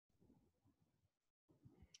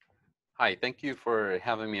Hi, thank you for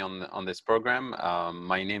having me on this program.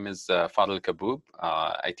 My name is Fadhel Kaboub.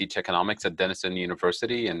 I teach economics at Denison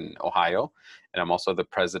University in Ohio, and I'm also the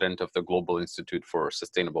president of the Global Institute for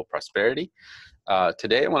Sustainable Prosperity.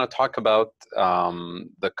 Today, I want to talk about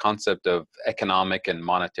the concept of economic and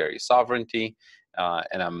monetary sovereignty,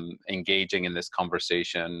 and I'm engaging in this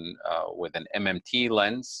conversation with an MMT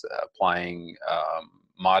lens, applying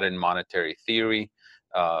modern monetary theory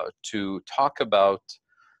to talk about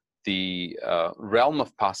the realm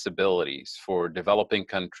of possibilities for developing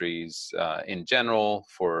countries in general,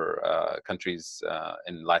 for countries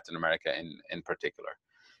in Latin America in particular.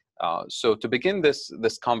 So to begin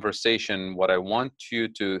this conversation, what I want you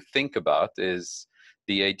to think about is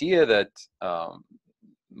the idea that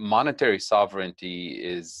monetary sovereignty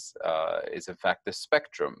is in fact a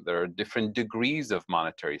spectrum. There are different degrees of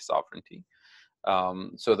monetary sovereignty.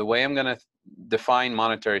 So the way I'm going to define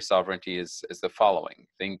monetary sovereignty is the following.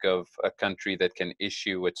 Think of a country that can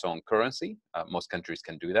issue its own currency. Most countries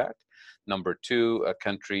can do that. Number two, a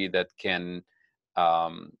country that can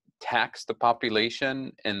tax the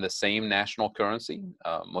population in the same national currency.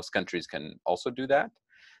 Most countries can also do that.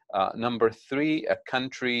 Number three, a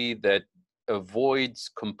country that avoids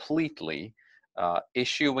completely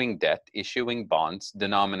issuing debt, issuing bonds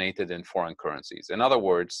denominated in foreign currencies. In other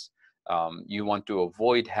words, you want to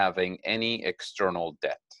avoid having any external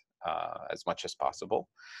debt as much as possible.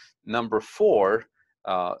 Number four,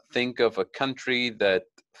 think of a country that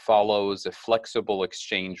follows a flexible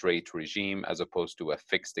exchange rate regime as opposed to a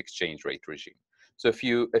fixed exchange rate regime. So if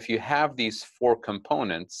you have these four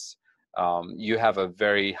components, you have a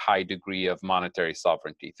very high degree of monetary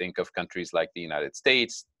sovereignty. Think of countries like the United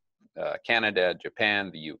States, Canada,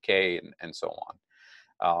 Japan, the UK, and so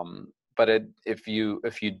on. But if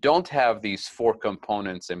you don't have these four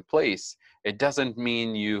components in place, it doesn't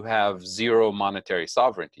mean you have zero monetary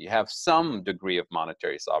sovereignty. You have some degree of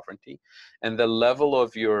monetary sovereignty, and the level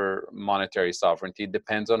of your monetary sovereignty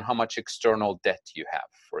depends on how much external debt you have,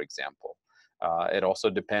 for example. It also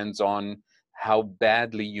depends on how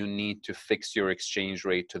badly you need to fix your exchange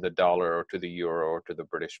rate to the dollar or to the euro or to the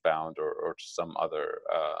British pound or to some other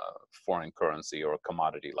foreign currency or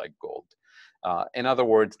commodity like gold. In other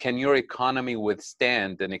words, can your economy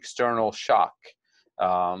withstand an external shock,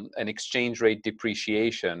 an exchange rate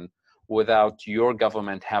depreciation, without your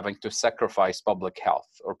government having to sacrifice public health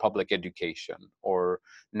or public education or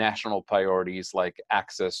national priorities like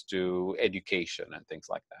access to education and things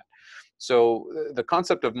like that? So the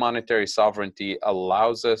concept of monetary sovereignty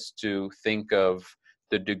allows us to think of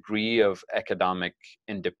the degree of economic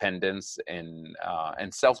independence and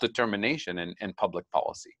self-determination in public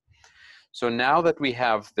policy. So now that we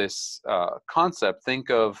have this concept, think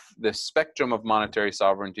of this spectrum of monetary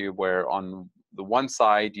sovereignty where on the one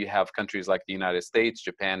side you have countries like the United States,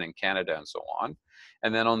 Japan, and Canada, and so on.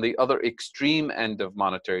 And then on the other extreme end of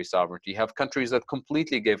monetary sovereignty, you have countries that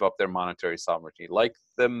completely gave up their monetary sovereignty, like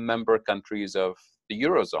the member countries of the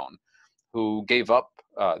Eurozone, who gave up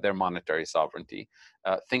their monetary sovereignty.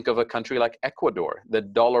 Think of a country like Ecuador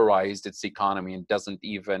that dollarized its economy and doesn't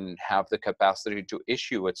even have the capacity to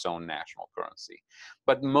issue its own national currency.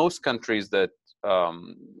 But most countries that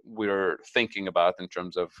we're thinking about in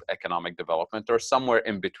terms of economic development are somewhere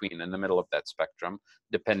in between, in the middle of that spectrum,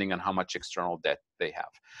 depending on how much external debt they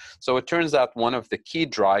have. So it turns out one of the key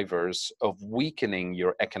drivers of weakening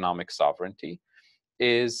your economic sovereignty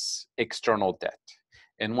is external debt.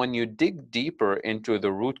 And when you dig deeper into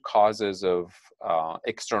the root causes of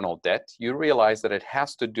external debt, you realize that it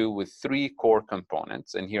has to do with three core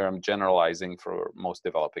components. And here I'm generalizing for most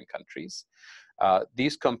developing countries.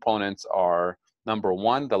 These components are, number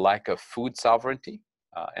one, the lack of food sovereignty.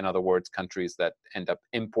 In other words, countries that end up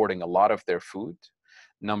importing a lot of their food.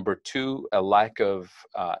 Number two, a lack of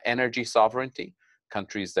energy sovereignty.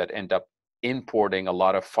 Countries that end up importing a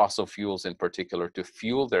lot of fossil fuels in particular to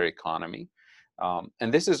fuel their economy.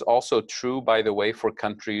 And this is also true, by the way, for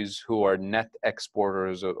countries who are net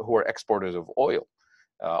exporters, who are exporters of oil,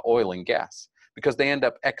 oil and gas, because they end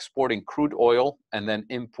up exporting crude oil and then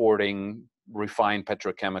importing refined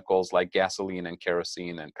petrochemicals like gasoline and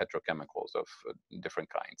kerosene and petrochemicals of different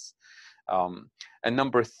kinds. And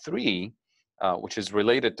number three, which is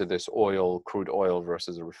related to this crude oil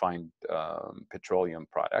versus refined petroleum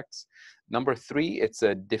products. Number three, it's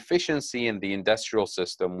a deficiency in the industrial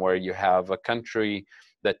system where you have a country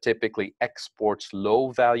that typically exports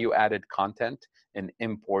low value added content and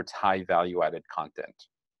imports high value added content.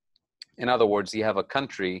 In other words, you have a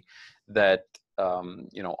country that on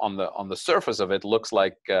the surface of it looks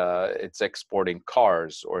like it's exporting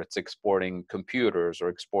cars or it's exporting computers or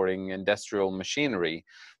exporting industrial machinery.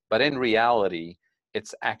 But in reality,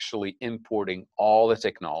 it's actually importing all the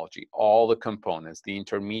technology, all the components, the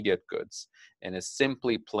intermediate goods, and is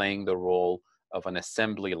simply playing the role of an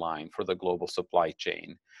assembly line for the global supply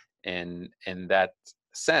chain. And in that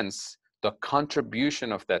sense, the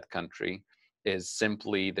contribution of that country is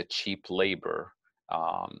simply the cheap labor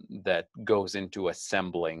that goes into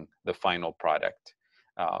assembling the final product.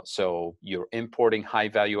 So you're importing high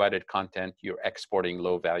value added content, you're exporting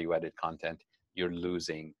low value added content, you're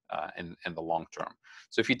losing in the long term.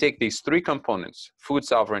 So if you take these three components, food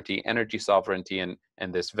sovereignty, energy sovereignty,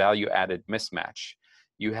 and this value added mismatch,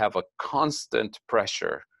 you have a constant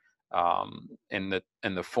pressure in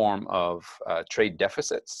the form of trade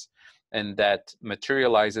deficits, and that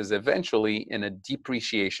materializes eventually in a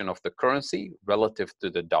depreciation of the currency relative to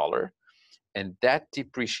the dollar. And that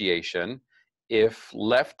depreciation, if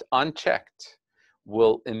left unchecked,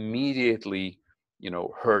 will immediately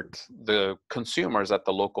hurt the consumers at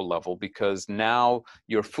the local level, because now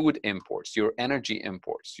your food imports, your energy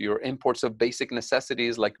imports, your imports of basic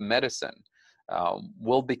necessities like medicine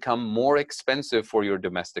will become more expensive for your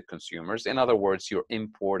domestic consumers. In other words, you're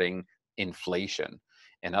importing inflation.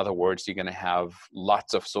 In other words, you're going to have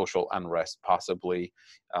lots of social unrest, possibly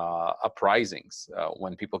uprisings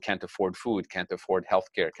when people can't afford food, can't afford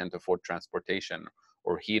healthcare, can't afford transportation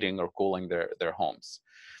or heating or cooling their homes.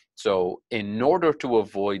 So in order to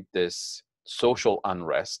avoid this social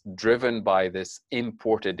unrest driven by this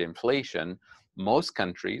imported inflation, most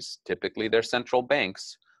countries, typically their central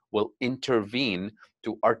banks, will intervene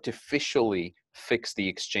to artificially fix the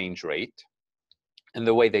exchange rate. And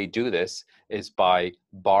the way they do this is by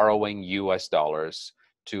borrowing US dollars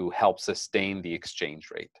to help sustain the exchange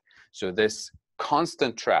rate. So this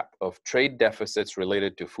constant trap of trade deficits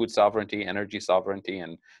related to food sovereignty, energy sovereignty,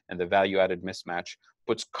 and the value-added mismatch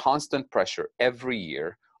puts constant pressure every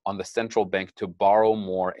year on the central bank to borrow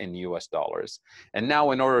more in US dollars. And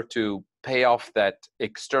now in order to pay off that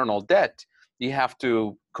external debt, you have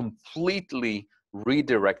to completely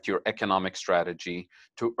redirect your economic strategy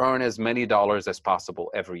to earn as many dollars as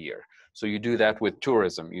possible every year. So you do that with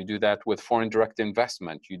tourism, you do that with foreign direct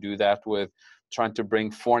investment, you do that with trying to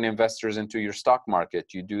bring foreign investors into your stock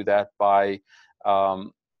market, you do that by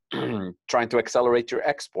trying to accelerate your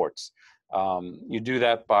exports. You do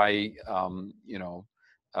that by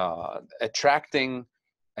attracting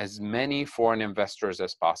as many foreign investors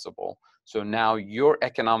as possible. So now your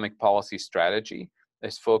economic policy strategy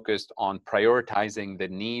is focused on prioritizing the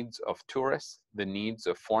needs of tourists, the needs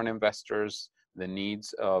of foreign investors, the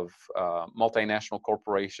needs of multinational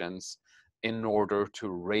corporations in order to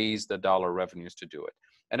raise the dollar revenues to do it.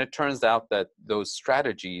 And it turns out that those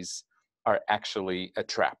strategies are actually a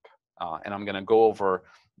trap. And I'm going to go over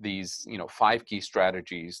these 5 key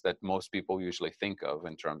strategies that most people usually think of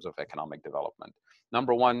in terms of economic development.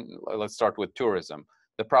 Number one, let's start with tourism.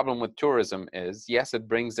 The problem with tourism is, yes, it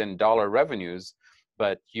brings in dollar revenues,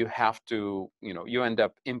 but you have to, you end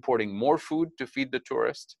up importing more food to feed the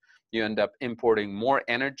tourist. You end up importing more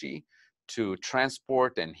energy to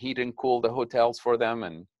transport and heat and cool the hotels for them,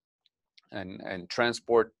 and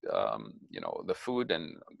transport, the food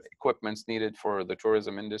and equipments needed for the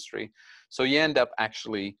tourism industry. So you end up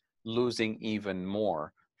actually losing even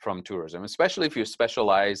more from tourism, especially if you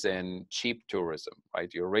specialize in cheap tourism,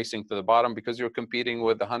 right? You're racing to the bottom because you're competing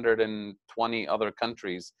with 120 other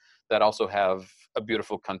countries that also have a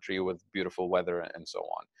beautiful country with beautiful weather and so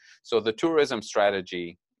on. So the tourism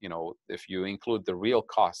strategy, if you include the real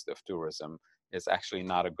cost of tourism, is actually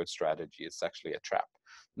not a good strategy. It's actually a trap.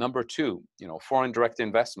 Number two, foreign direct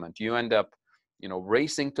investment. You end up,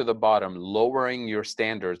 racing to the bottom, lowering your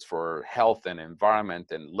standards for health and environment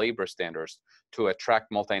and labor standards to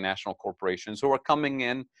attract multinational corporations who are coming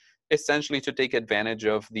in essentially to take advantage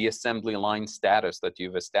of the assembly line status that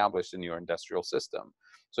you've established in your industrial system.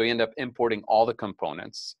 So you end up importing all the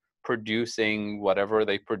components, producing whatever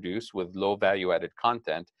they produce with low value added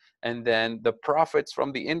content, and then the profits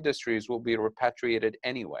from the industries will be repatriated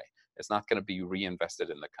anyway. It's not going to be reinvested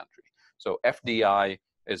in the country. So FDI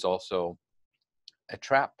is also a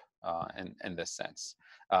trap in this sense.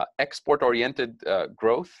 Export-oriented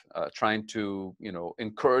growth, trying to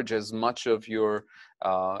encourage as much of your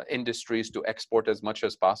industries to export as much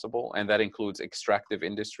as possible, and that includes extractive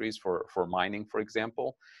industries for mining, for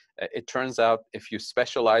example. It turns out if you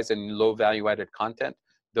specialize in low value-added content,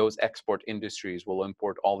 those export industries will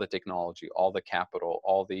import all the technology, all the capital,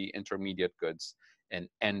 all the intermediate goods, and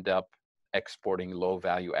end up exporting low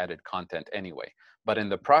value added content anyway. But in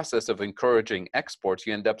the process of encouraging exports,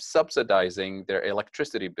 you end up subsidizing their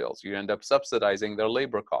electricity bills. You end up subsidizing their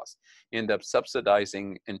labor costs. You end up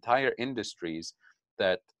subsidizing entire industries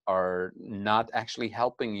that are not actually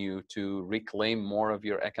helping you to reclaim more of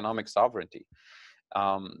your economic sovereignty.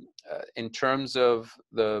 In terms of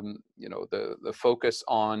the focus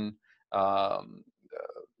on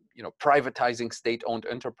privatizing state-owned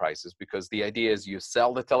enterprises, because the idea is you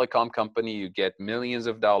sell the telecom company, you get millions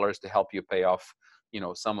of dollars to help you pay off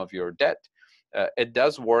some of your debt. It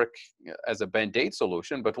does work as a band-aid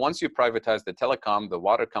solution, but once you privatize the telecom, the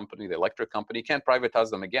water company, the electric company, you can't privatize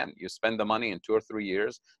them again. You spend the money in 2 or 3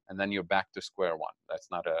 years, and then you're back to square one. That's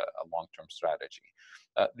not a long-term strategy.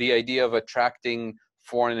 The idea of attracting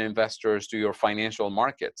foreign investors to your financial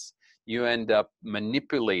markets, you end up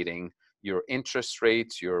manipulating your interest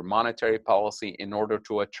rates, your monetary policy in order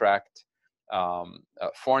to attract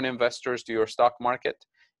foreign investors to your stock market.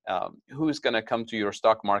 Who's going to come to your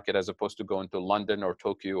stock market as opposed to going to London or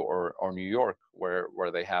Tokyo or New York,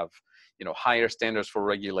 where they have higher standards for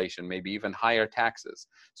regulation, maybe even higher taxes.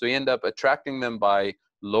 So you end up attracting them by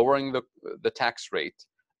lowering the tax rate,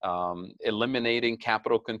 eliminating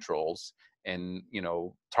capital controls, and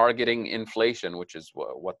targeting inflation, which is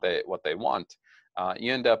what they want.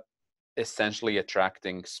 You end up essentially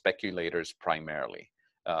attracting speculators primarily.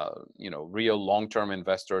 Real long-term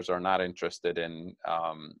investors are not interested in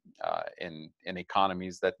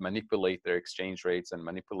economies that manipulate their exchange rates and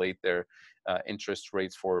manipulate their interest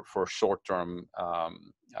rates for short-term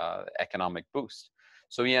economic boost.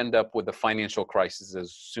 So you end up with a financial crisis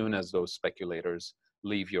as soon as those speculators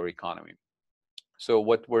leave your economy. So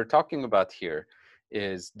what we're talking about here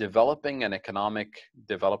is developing an economic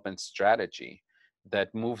development strategy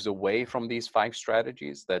that moves away from these 5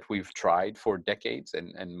 strategies that we've tried for decades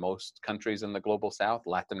in most countries in the global south,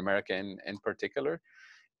 Latin America in particular.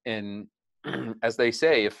 And as they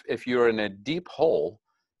say, if you're in a deep hole,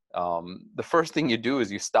 the first thing you do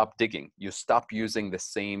is you stop digging. You stop using the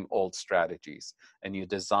same old strategies, and you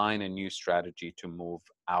design a new strategy to move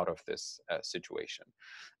out of this situation.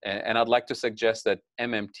 And I'd like to suggest that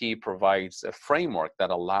MMT provides a framework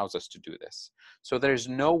that allows us to do this. So there's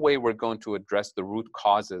no way we're going to address the root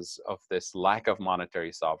causes of this lack of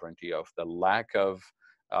monetary sovereignty, of the lack of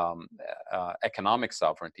economic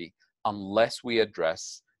sovereignty, unless we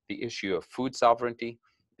address the issue of food sovereignty,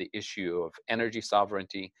 the issue of energy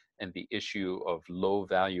sovereignty, and the issue of low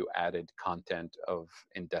value added content of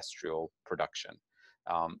industrial production.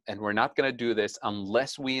 And we're not going to do this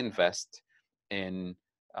unless we invest in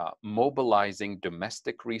mobilizing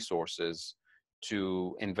domestic resources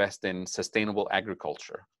to invest in sustainable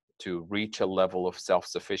agriculture, to reach a level of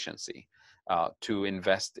self-sufficiency, to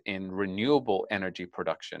invest in renewable energy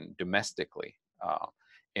production domestically,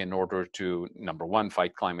 in order to, number one,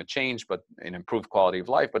 fight climate change, but and improve quality of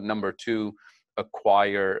life, but number two,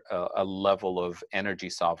 acquire a level of energy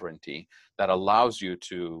sovereignty that allows you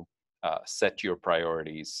to set your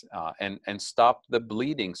priorities and stop the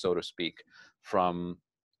bleeding, so to speak, from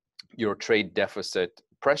your trade deficit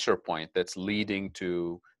pressure point that's leading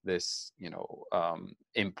to this,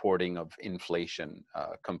 importing of inflation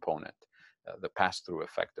component, the pass-through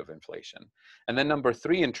effect of inflation. And then number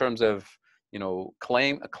three, in terms of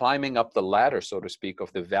climbing up the ladder, so to speak,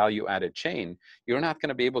 of the value-added chain, you're not going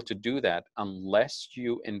to be able to do that unless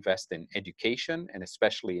you invest in education, and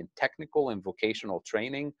especially in technical and vocational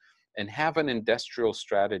training, and have an industrial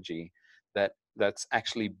strategy that's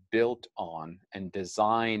actually built on and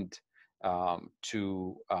designed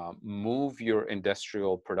to move your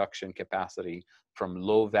industrial production capacity from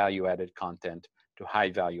low value-added content to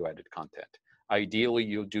high value-added content. Ideally,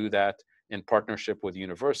 you'll do that in partnership with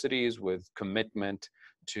universities, with commitment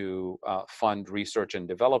to fund research and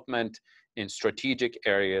development in strategic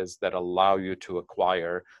areas that allow you to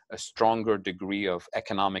acquire a stronger degree of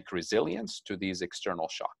economic resilience to these external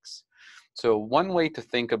shocks. So one way to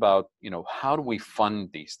think about, how do we fund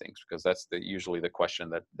these things? Because that's usually the question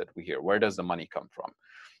that we hear. Where does the money come from?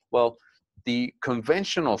 Well, the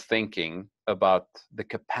conventional thinking about the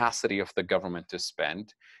capacity of the government to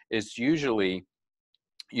spend is usually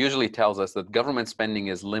tells us that government spending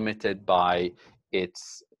is limited by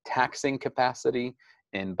its taxing capacity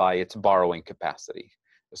and by its borrowing capacity.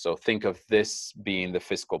 So think of this being the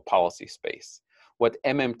fiscal policy space. What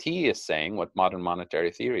MMT is saying, what modern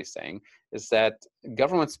monetary theory is saying, is that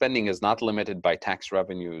government spending is not limited by tax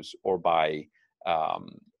revenues or by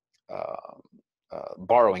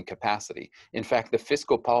borrowing capacity. In fact, the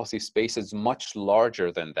fiscal policy space is much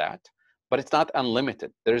larger than that, but it's not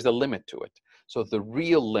unlimited. There's a limit to it. So the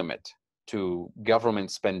real limit to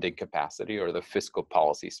government spending capacity, or the fiscal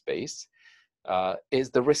policy space,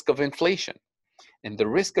 is the risk of inflation. And the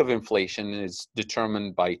risk of inflation is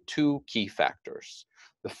determined by two key factors.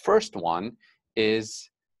 The first one is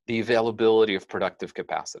the availability of productive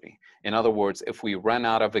capacity. In other words, if we run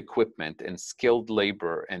out of equipment and skilled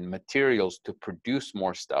labor and materials to produce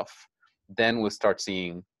more stuff, then we'll start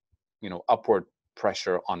seeing, upward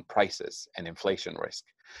pressure on prices and inflation risk.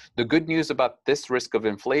 The good news about this risk of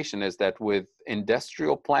inflation is that with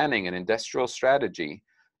industrial planning and industrial strategy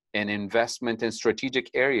and investment in strategic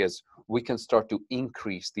areas, we can start to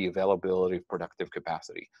increase the availability of productive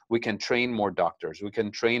capacity. We can train more doctors, we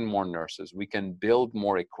can train more nurses, we can build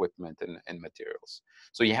more equipment and materials.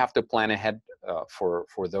 So you have to plan ahead for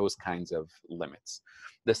those kinds of limits.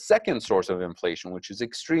 The second source of inflation, which is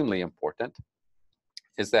extremely important,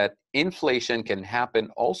 is that inflation can happen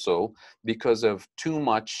also because of too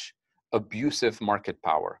much abusive market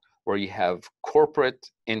power, where you have corporate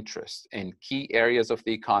interest in key areas of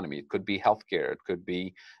the economy. It could be healthcare, it could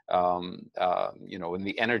be in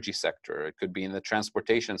the energy sector, it could be in the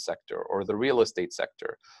transportation sector or the real estate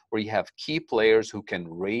sector, where you have key players who can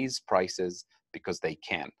raise prices because they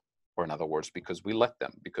can, or in other words, because we let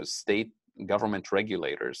them, because state government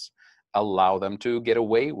regulators allow them to get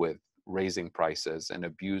away with raising prices and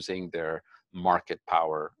abusing their market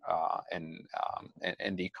power and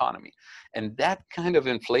the economy. And that kind of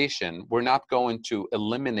inflation, we're not going to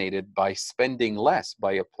eliminate it by spending less,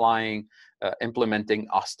 by implementing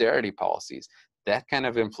austerity policies. That kind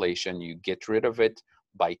of inflation, you get rid of it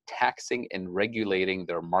by taxing and regulating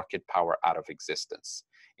their market power out of existence.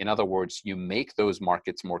 In other words, you make those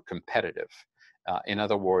markets more competitive. In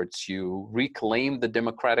other words, you reclaim the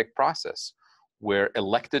democratic process, where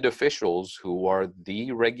elected officials who are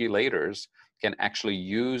the regulators can actually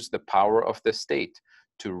use the power of the state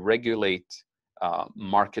to regulate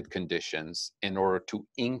market conditions in order to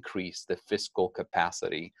increase the fiscal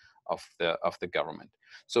capacity of the government.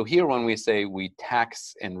 So here, when we say we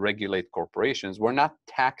tax and regulate corporations, we're not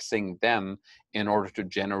taxing them in order to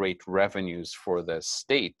generate revenues for the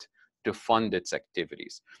state to fund its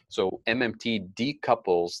activities. So MMT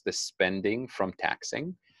decouples the spending from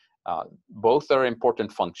taxing. Both are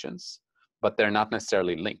important functions, but they're not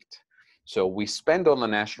necessarily linked. So we spend on the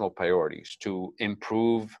national priorities to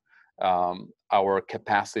improve our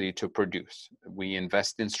capacity to produce. We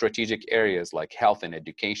invest in strategic areas like health and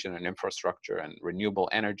education and infrastructure and renewable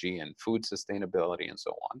energy and food sustainability and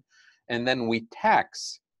so on. And then we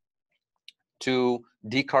tax to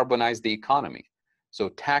decarbonize the economy. So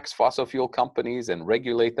tax fossil fuel companies and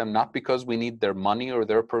regulate them, not because we need their money or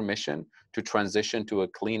their permission to transition to a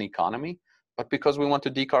clean economy, but because we want to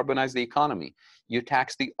decarbonize the economy. You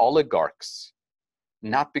tax the oligarchs,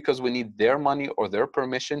 not because we need their money or their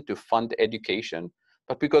permission to fund education,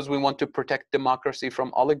 but because we want to protect democracy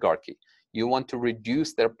from oligarchy. You want to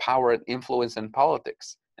reduce their power and influence in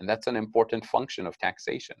politics, and that's an important function of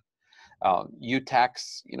taxation. You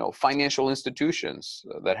tax, financial institutions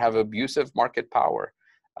that have abusive market power,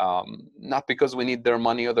 not because we need their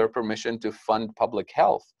money or their permission to fund public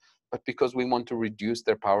health, but because we want to reduce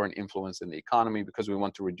their power and influence in the economy, because we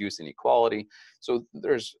want to reduce inequality. So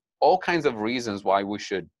there's all kinds of reasons why we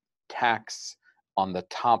should tax on the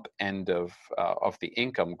top end of the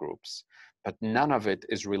income groups, but none of it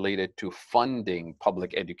is related to funding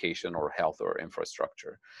public education or health or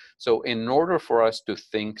infrastructure. So in order for us to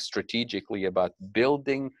think strategically about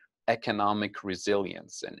building economic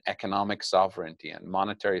resilience and economic sovereignty and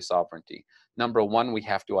monetary sovereignty, number one, we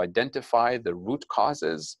have to identify the root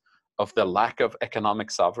causes of the lack of economic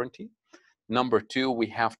sovereignty. Number two, we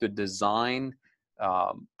have to design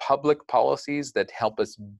public policies that help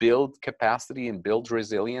us build capacity and build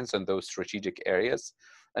resilience in those strategic areas.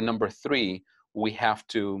 And number three, we have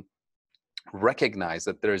to recognize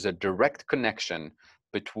that there is a direct connection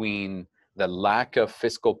between the lack of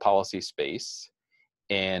fiscal policy space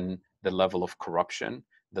and the level of corruption,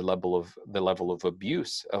 the level of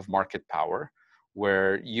abuse of market power,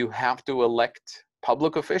 where you have to elect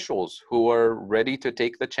public officials who are ready to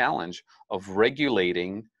take the challenge of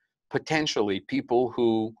regulating potentially people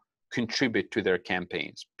who contribute to their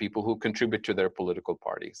campaigns, people who contribute to their political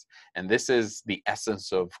parties. And this is the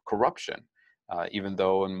essence of corruption, even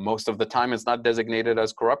though most of the time it's not designated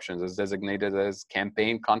as corruption, it's designated as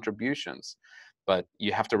campaign contributions. But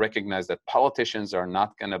you have to recognize that politicians are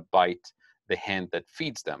not going to bite the hand that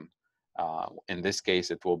feeds them. In this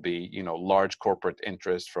case, it will be, large corporate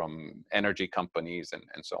interests from energy companies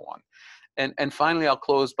and so on. And finally, I'll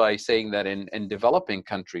close by saying that in developing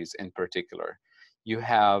countries in particular, you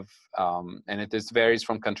have, and it varies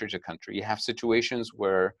from country to country, you have situations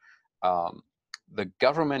where the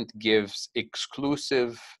government gives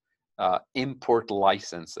exclusive import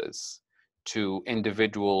licenses to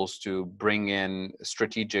individuals to bring in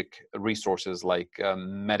strategic resources like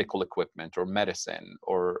medical equipment or medicine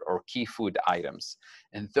or key food items.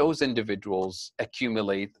 And those individuals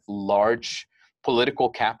accumulate large political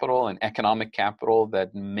capital and economic capital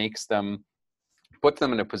that puts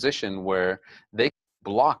them in a position where they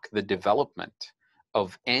block the development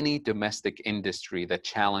of any domestic industry that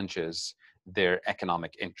challenges their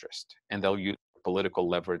economic interest. And they'll use political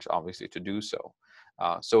leverage, obviously, to do so.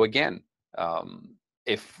 So again,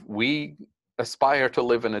 if we aspire to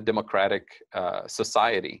live in a democratic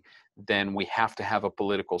society, then we have to have a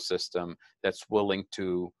political system that's willing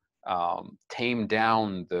to tame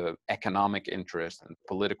down the economic interest and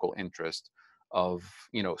political interest of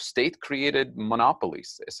state-created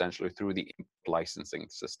monopolies, essentially through the licensing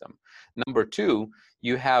system. Number two,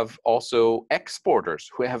 you have also exporters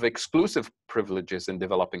who have exclusive privileges in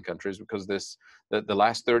developing countries, because the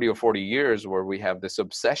last 30 or 40 years where we have this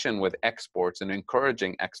obsession with exports and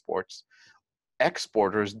encouraging exports,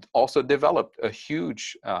 exporters also developed a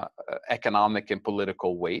huge economic and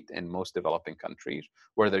political weight in most developing countries,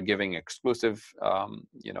 where they're giving exclusive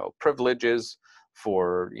privileges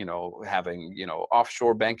for having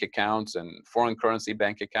offshore bank accounts and foreign currency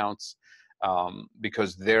bank accounts,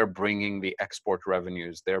 because they're bringing the export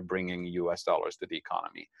revenues, they're bringing US dollars to the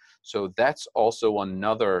economy. So that's also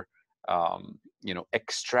another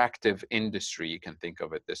extractive industry, you can think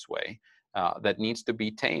of it this way, that needs to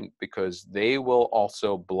be tamed, because they will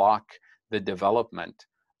also block the development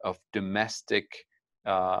of domestic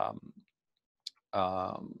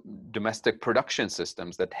production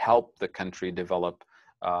systems that help the country develop,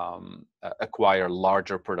 acquire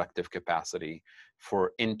larger productive capacity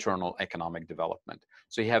for internal economic development.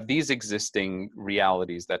 So you have these existing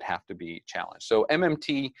realities that have to be challenged. So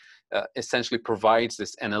MMT essentially provides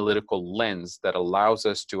this analytical lens that allows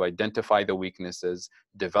us to identify the weaknesses,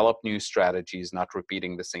 develop new strategies, not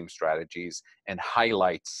repeating the same strategies, and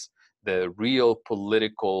highlights the real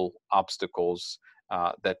political obstacles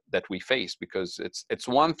that we face. Because it's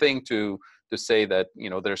one thing to say that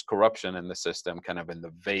there's corruption in the system, kind of in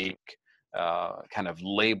the vague kind of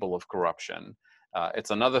label of corruption.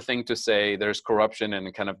 It's another thing to say there's corruption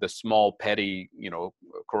and kind of the small petty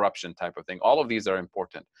corruption type of thing. All of these are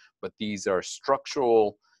important, but these are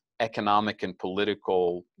structural economic and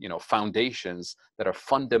political foundations that are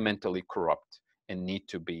fundamentally corrupt and need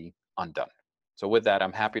to be undone. So with that,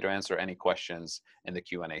 I'm happy to answer any questions in the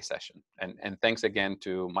Q&A session. And thanks again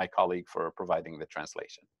to my colleague for providing the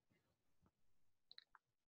translation.